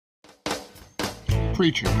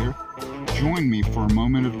Preacher here. Join me for a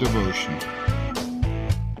moment of devotion.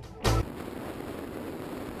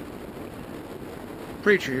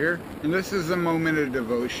 Preacher here, and this is a moment of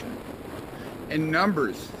devotion. In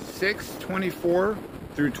Numbers 6:24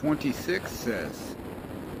 through 26 says,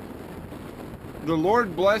 "The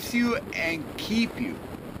Lord bless you and keep you.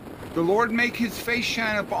 The Lord make his face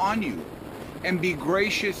shine upon you and be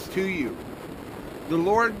gracious to you. The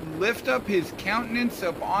Lord lift up his countenance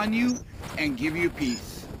upon you and give you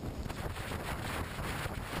peace."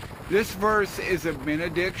 This verse is a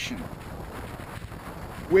benediction,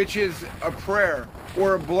 which is a prayer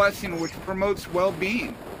or a blessing which promotes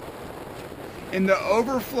well-being. In the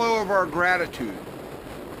overflow of our gratitude,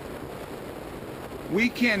 we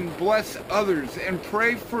can bless others and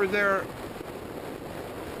pray for their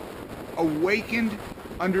awakened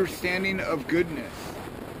understanding of goodness,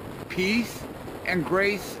 peace, and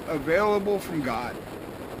grace available from God.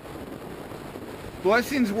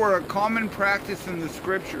 Blessings were a common practice in the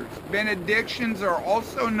scriptures. Benedictions are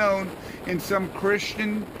also known in some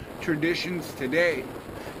Christian traditions today.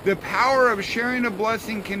 The power of sharing a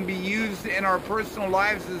blessing can be used in our personal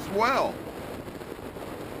lives as well.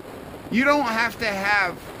 You don't have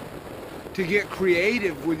to get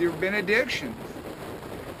creative with your benedictions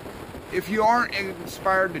if you aren't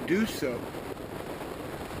inspired to do so.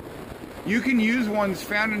 You can use ones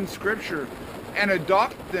found in Scripture and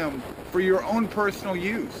adopt them for your own personal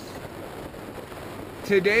use.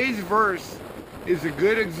 Today's verse is a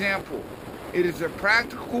good example. It is a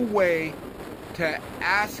practical way to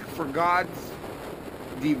ask for God's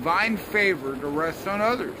divine favor to rest on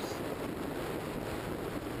others.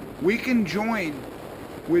 We can join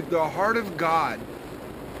with the heart of God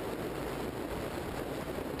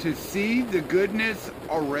to see the goodness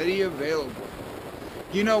already available.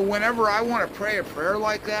 You know, whenever I want to pray a prayer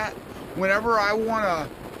like that, whenever I want to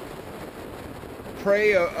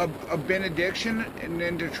pray a benediction and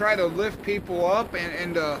then to try to lift people up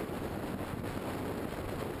and to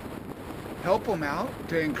help them out,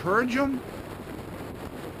 to encourage them,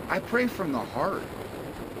 I pray from the heart.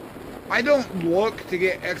 I don't look to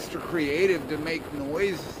get extra creative to make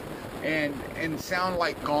noise and sound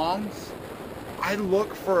like gongs. I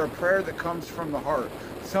look for a prayer that comes from the heart,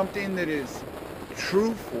 something that is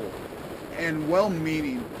truthful and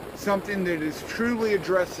well-meaning, something that is truly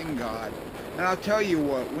addressing God. And I'll tell you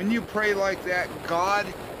what, when you pray like that, God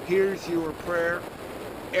hears your prayer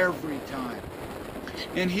every time.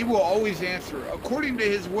 And he will always answer according to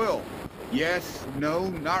his will. Yes, no,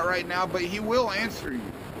 not right now, but he will answer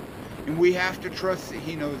you. And we have to trust that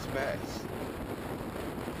he knows best.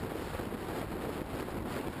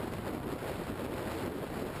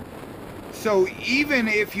 So even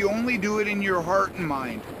if you only do it in your heart and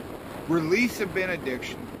mind, release a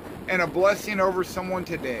benediction and a blessing over someone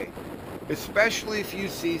today, especially if you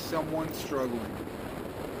see someone struggling.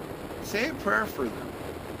 Say a prayer for them.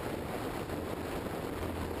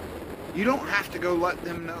 You don't have to go let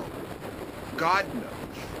them know. God knows.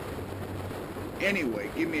 Anyway,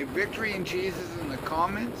 give me a victory in Jesus in the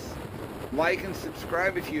comments. Like and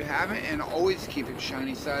subscribe if you haven't, and always keep it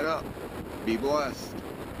shiny side up. Be blessed.